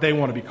decide what they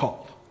want to be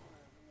called.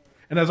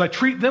 And as I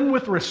treat them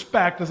with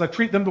respect, as I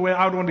treat them the way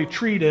I would want to be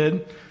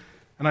treated,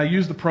 and I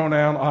use the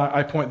pronoun,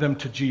 I point them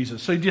to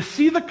Jesus. So do you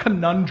see the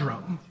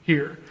conundrum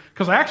here?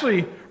 Because I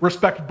actually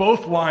respect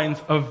both lines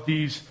of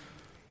these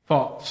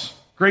thoughts.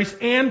 Grace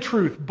and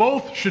truth,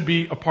 both should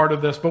be a part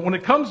of this. But when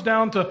it comes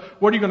down to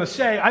what are you going to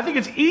say, I think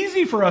it's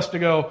easy for us to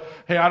go,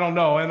 hey, I don't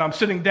know. And I'm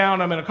sitting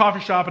down, I'm in a coffee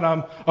shop, and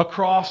I'm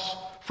across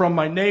from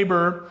my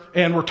neighbor,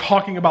 and we're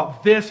talking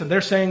about this, and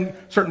they're saying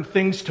certain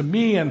things to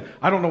me, and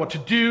I don't know what to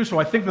do. So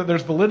I think that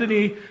there's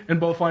validity in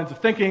both lines of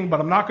thinking,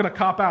 but I'm not going to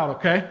cop out,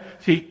 okay?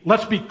 See,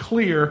 let's be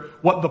clear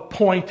what the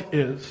point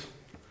is.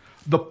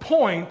 The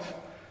point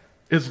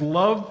is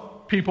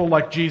love people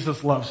like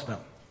Jesus loves them.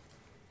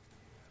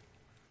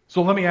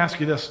 So let me ask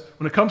you this.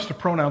 When it comes to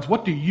pronouns,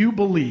 what do you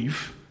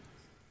believe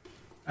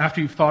after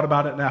you've thought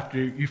about it and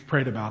after you've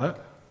prayed about it?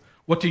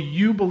 What do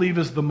you believe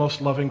is the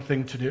most loving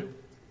thing to do?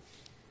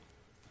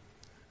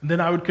 And then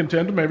I would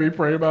contend to maybe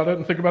pray about it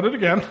and think about it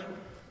again.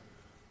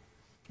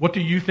 What do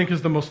you think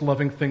is the most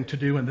loving thing to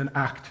do, and then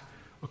act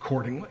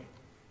accordingly?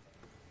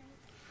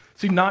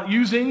 See, not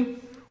using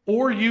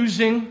or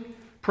using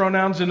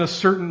pronouns in a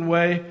certain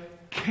way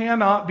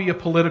cannot be a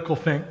political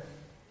thing.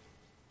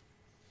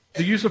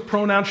 The use of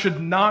pronouns should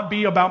not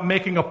be about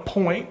making a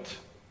point. It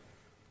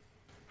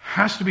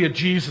has to be a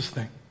Jesus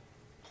thing.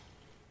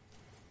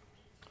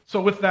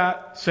 So with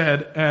that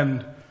said,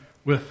 and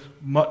with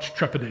much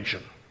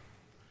trepidation,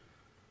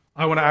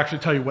 I want to actually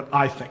tell you what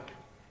I think.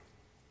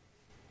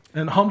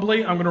 And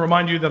humbly, I'm going to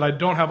remind you that I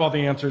don't have all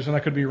the answers, and I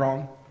could be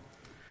wrong.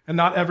 And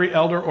not every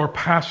elder or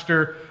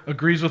pastor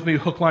agrees with me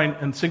hook, line,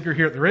 and sinker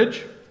here at the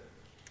Ridge.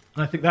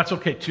 And I think that's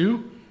okay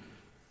too.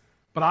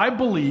 But I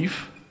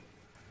believe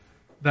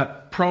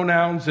that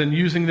pronouns and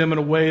using them in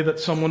a way that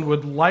someone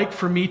would like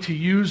for me to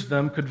use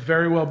them could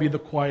very well be the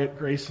quiet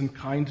grace and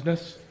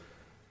kindness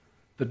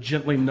that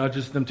gently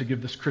nudges them to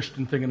give this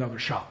Christian thing another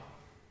shot.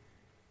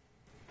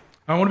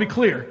 I want to be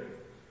clear.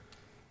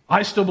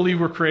 I still believe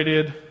we're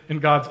created in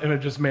God's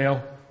image as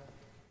male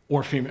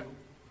or female.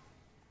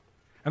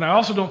 And I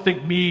also don't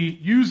think me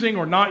using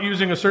or not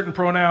using a certain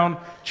pronoun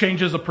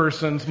changes a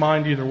person's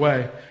mind either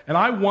way. And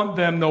I want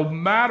them, no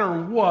matter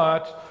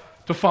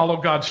what, to follow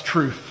God's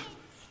truth.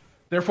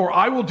 Therefore,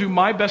 I will do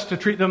my best to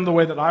treat them the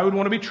way that I would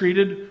want to be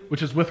treated,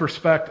 which is with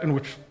respect and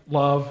with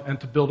love, and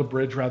to build a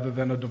bridge rather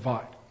than a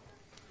divide.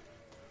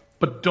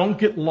 But don't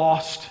get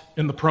lost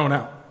in the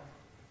pronoun.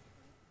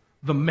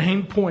 The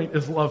main point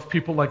is love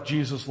people like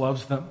Jesus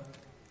loves them.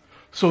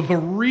 So the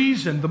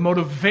reason, the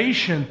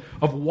motivation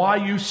of why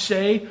you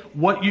say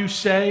what you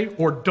say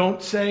or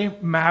don't say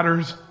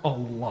matters a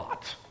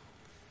lot.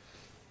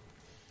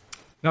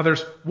 Now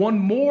there's one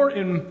more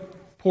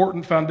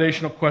important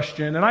foundational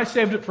question, and I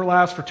saved it for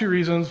last for two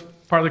reasons,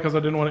 partly because I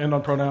didn't want to end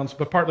on pronouns,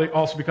 but partly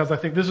also because I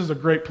think this is a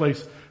great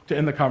place to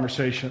end the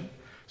conversation.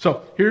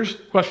 So here's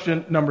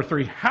question number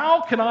 3.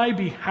 How can I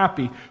be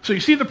happy? So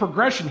you see the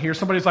progression here.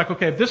 Somebody's like,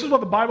 okay, if this is what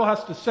the Bible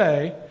has to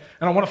say,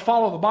 and I want to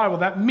follow the Bible,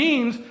 that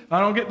means I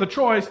don't get the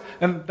choice,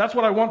 and that's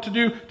what I want to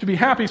do to be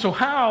happy. So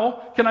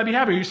how can I be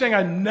happy? Are you saying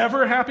I'm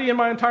never happy in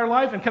my entire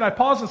life? And can I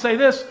pause and say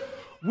this?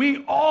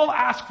 We all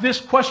ask this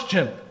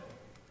question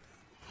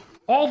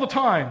all the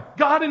time.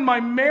 God, in my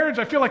marriage,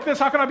 I feel like this.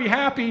 How can I be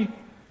happy?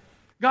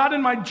 God,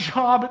 in my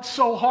job, it's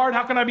so hard.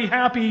 How can I be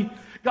happy?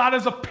 God,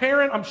 as a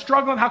parent, I'm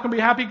struggling. How can I be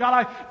happy?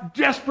 God, I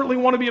desperately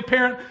want to be a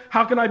parent.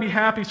 How can I be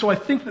happy? So I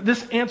think that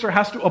this answer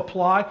has to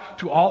apply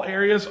to all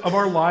areas of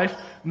our life,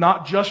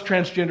 not just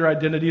transgender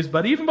identities.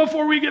 But even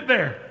before we get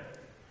there,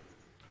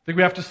 I think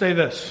we have to say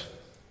this.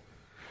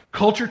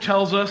 Culture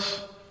tells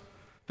us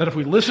that if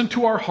we listen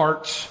to our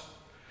hearts,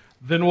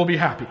 then we'll be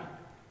happy.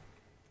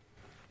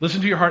 Listen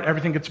to your heart,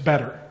 everything gets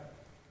better.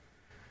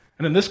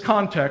 And in this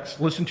context,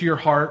 listen to your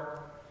heart,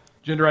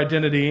 gender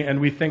identity, and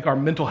we think our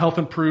mental health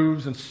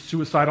improves and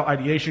suicidal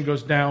ideation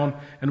goes down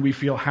and we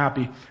feel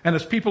happy. And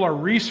as people are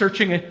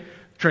researching and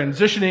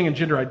transitioning and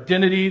gender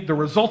identity, the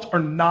results are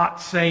not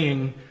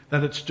saying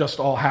that it's just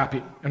all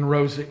happy and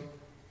rosy.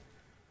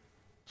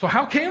 So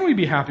how can we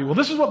be happy? Well,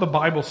 this is what the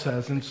Bible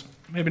says, and it's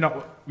maybe not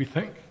what we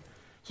think.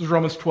 This is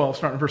Romans 12,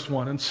 starting in verse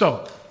 1. And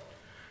so,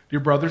 dear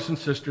brothers and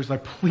sisters, I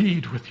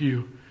plead with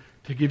you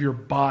to give your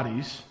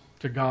bodies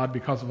to God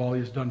because of all He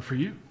has done for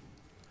you.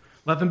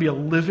 Let them be a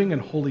living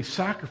and holy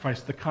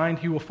sacrifice, the kind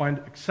He will find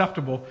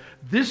acceptable.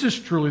 This is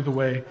truly the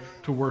way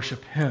to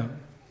worship Him.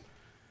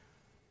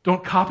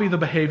 Don't copy the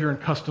behavior and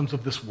customs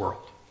of this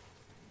world,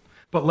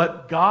 but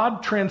let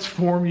God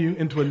transform you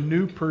into a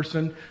new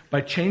person by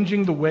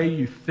changing the way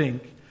you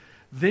think.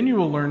 Then you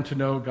will learn to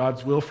know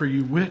God's will for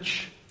you,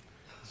 which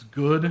is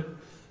good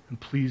and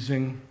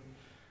pleasing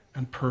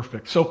and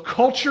perfect. So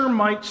culture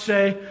might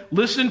say,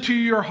 listen to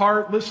your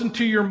heart, listen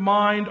to your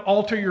mind,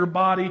 alter your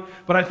body.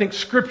 But I think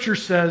Scripture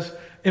says,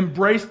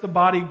 embrace the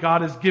body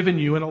God has given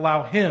you and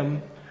allow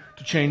Him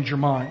to change your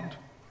mind.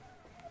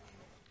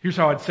 Here's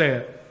how I'd say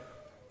it.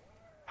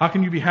 How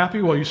can you be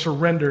happy? Well, you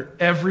surrender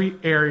every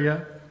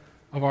area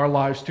of our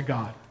lives to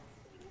God,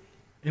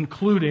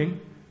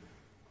 including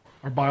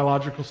our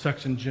biological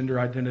sex and gender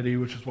identity,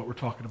 which is what we're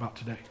talking about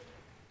today.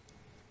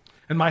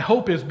 And my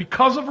hope is,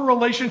 because of a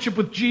relationship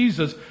with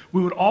Jesus,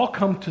 we would all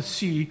come to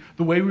see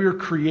the way we were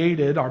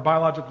created, our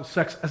biological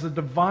sex, as a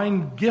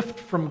divine gift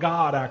from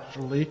God,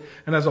 actually,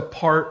 and as a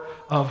part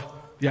of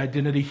the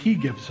identity He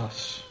gives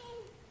us.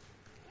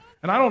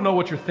 And I don't know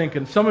what you're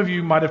thinking. Some of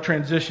you might have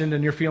transitioned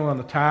and you're feeling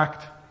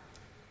attacked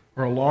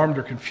or alarmed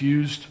or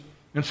confused.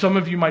 And some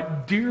of you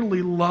might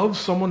dearly love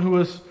someone who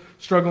is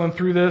struggling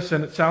through this,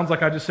 and it sounds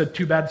like I just said,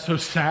 too bad, so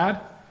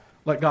sad.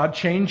 Let God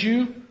change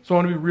you. So I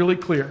want to be really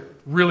clear,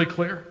 really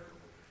clear.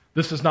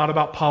 This is not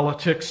about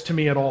politics to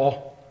me at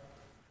all.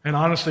 And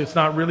honestly, it's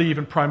not really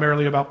even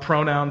primarily about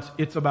pronouns.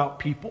 It's about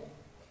people.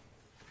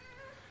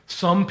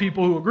 Some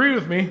people who agree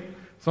with me,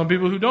 some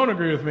people who don't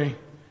agree with me.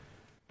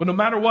 But no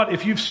matter what,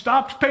 if you've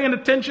stopped paying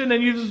attention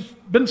and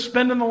you've been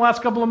spending the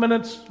last couple of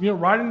minutes,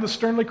 writing the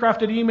sternly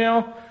crafted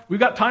email, we've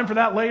got time for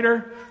that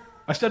later.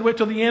 I said wait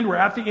till the end. We're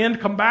at the end.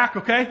 Come back,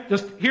 okay?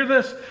 Just hear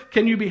this.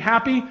 Can you be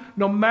happy?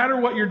 No matter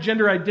what your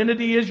gender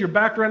identity is, your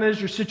background is,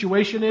 your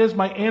situation is,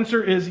 my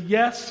answer is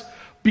yes.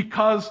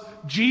 Because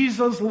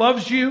Jesus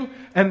loves you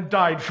and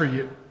died for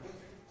you.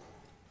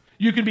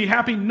 You can be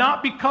happy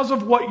not because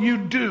of what you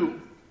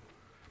do,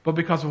 but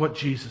because of what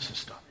Jesus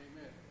has done.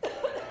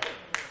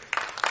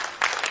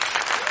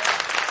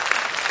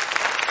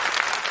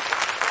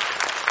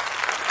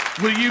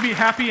 Will you be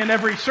happy in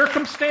every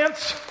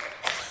circumstance?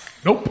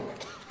 Nope.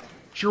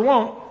 Sure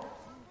won't.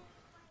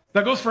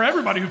 That goes for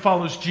everybody who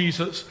follows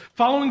Jesus.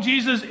 Following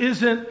Jesus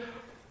isn't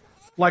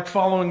like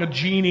following a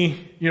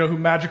genie, who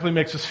magically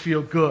makes us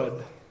feel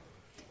good.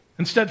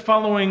 Instead,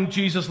 following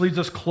Jesus leads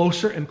us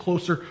closer and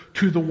closer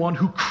to the one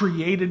who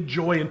created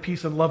joy and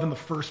peace and love in the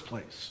first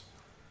place.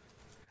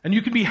 And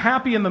you can be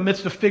happy in the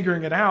midst of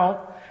figuring it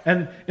out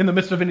and in the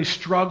midst of any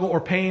struggle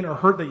or pain or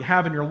hurt that you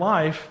have in your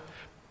life.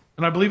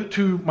 And I believe it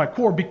to my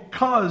core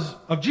because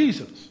of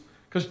Jesus.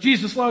 Because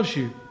Jesus loves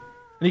you.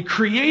 And He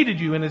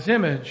created you in His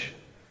image.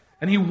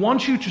 And He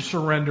wants you to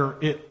surrender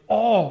it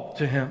all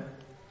to Him.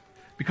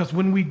 Because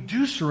when we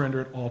do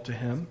surrender it all to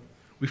Him,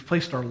 we've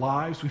placed our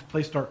lives, we've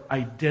placed our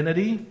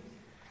identity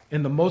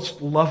in the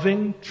most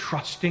loving,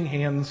 trusting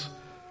hands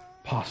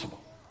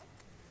possible.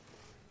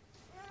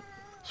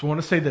 So I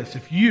want to say this.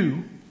 If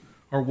you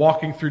are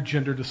walking through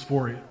gender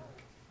dysphoria,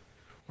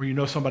 or you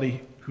know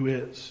somebody who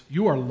is,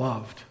 you are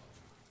loved.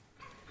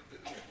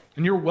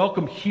 And you're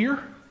welcome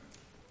here.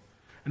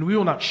 And we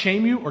will not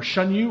shame you or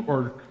shun you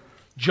or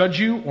judge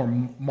you or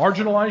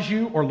marginalize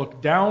you or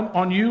look down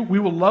on you. We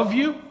will love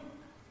you.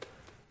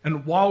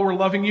 And while we're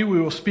loving you,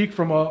 we will speak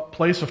from a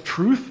place of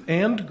truth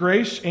and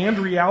grace and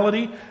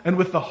reality, and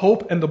with the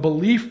hope and the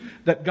belief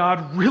that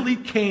God really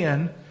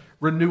can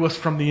renew us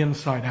from the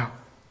inside out.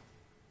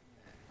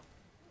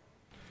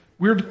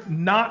 We're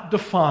not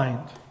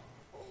defined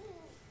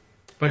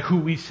by who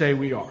we say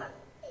we are.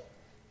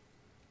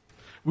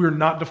 We're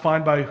not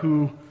defined by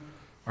who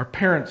our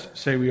parents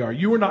say we are.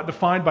 You are not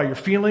defined by your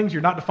feelings.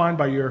 You're not defined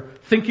by your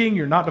thinking.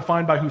 You're not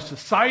defined by who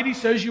society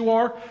says you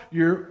are.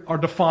 You are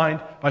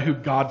defined by who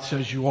God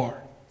says you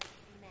are.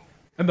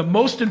 And the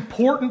most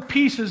important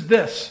piece is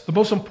this. The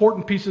most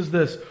important piece is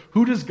this.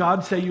 Who does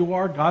God say you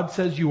are? God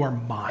says you are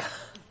mine.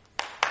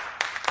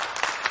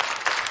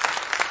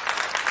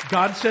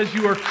 God says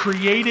you are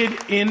created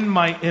in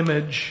my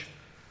image.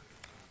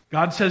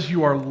 God says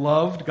you are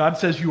loved. God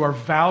says you are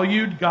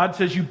valued. God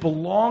says you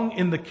belong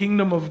in the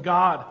kingdom of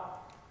God.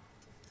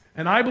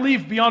 And I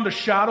believe beyond a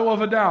shadow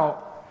of a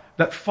doubt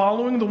that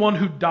following the one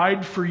who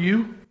died for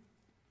you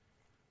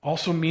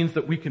also means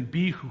that we can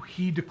be who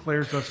He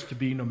declares us to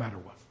be no matter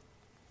what.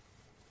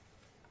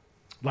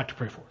 I'd like to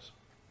pray for us.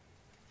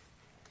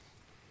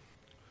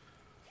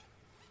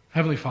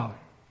 Heavenly Father,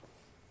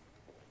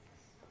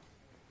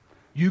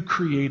 You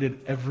created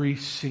every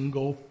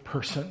single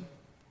person.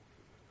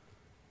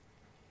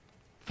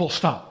 Full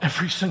stop.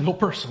 Every single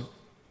person.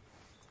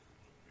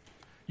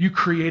 You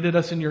created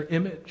us in Your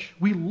image.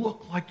 We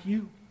look like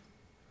You.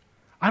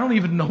 I don't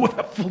even know what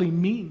that fully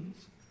means,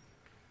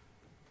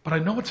 but I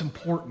know it's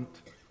important.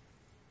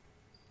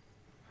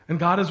 And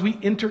God, as we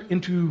enter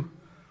into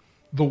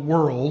the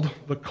world,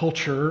 the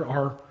culture,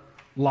 our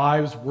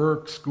lives,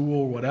 work,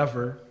 school,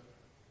 whatever,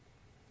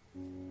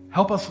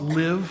 help us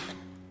live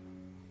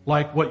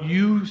like what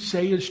You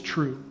say is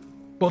true,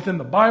 both in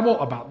the Bible,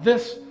 about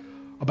this,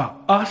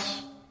 about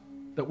us,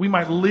 that we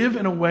might live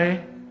in a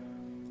way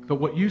that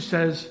what You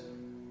say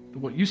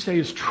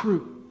is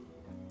true.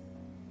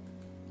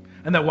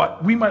 And that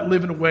what we might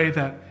live in a way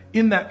that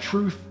in that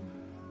truth,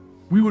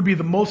 we would be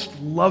the most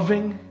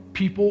loving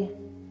people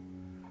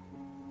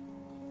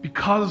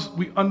because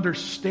we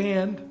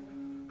understand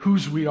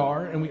whose we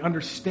are and we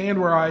understand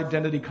where our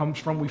identity comes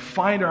from. We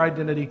find our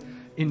identity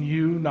in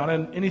You, not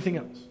in anything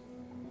else.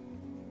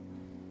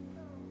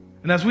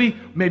 And as we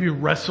maybe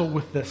wrestle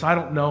with this, I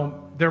don't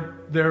know,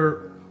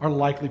 there are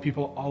likely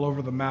people all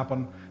over the map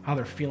on how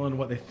they're feeling,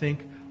 what they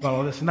think about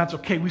all this, and that's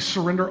okay. We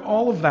surrender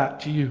all of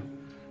that to You.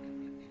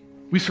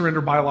 We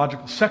surrender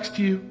biological sex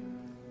to You,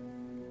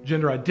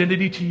 gender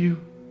identity to You,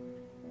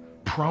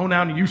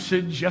 pronoun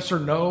usage, yes or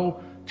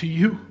no, to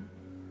You,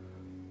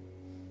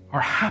 our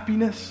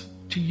happiness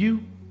to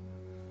You.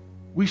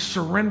 We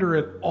surrender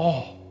it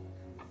all.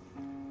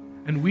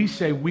 And we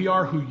say we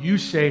are who You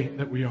say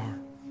that we are.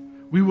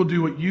 We will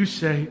do what You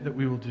say that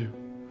we will do.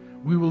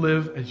 We will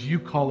live as You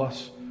call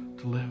us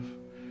to live.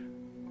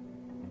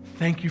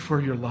 Thank You for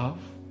Your love.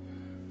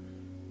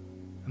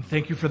 And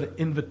thank You for the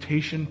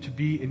invitation to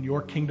be in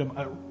Your kingdom,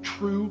 a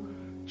true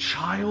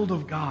child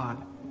of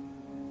God.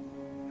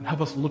 And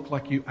help us look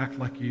like You, act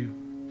like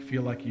You,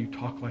 feel like You,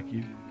 talk like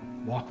You,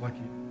 walk like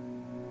You.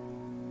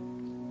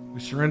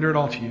 We surrender it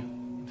all to You.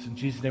 It's in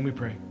Jesus' name we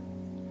pray.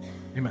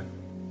 Amen.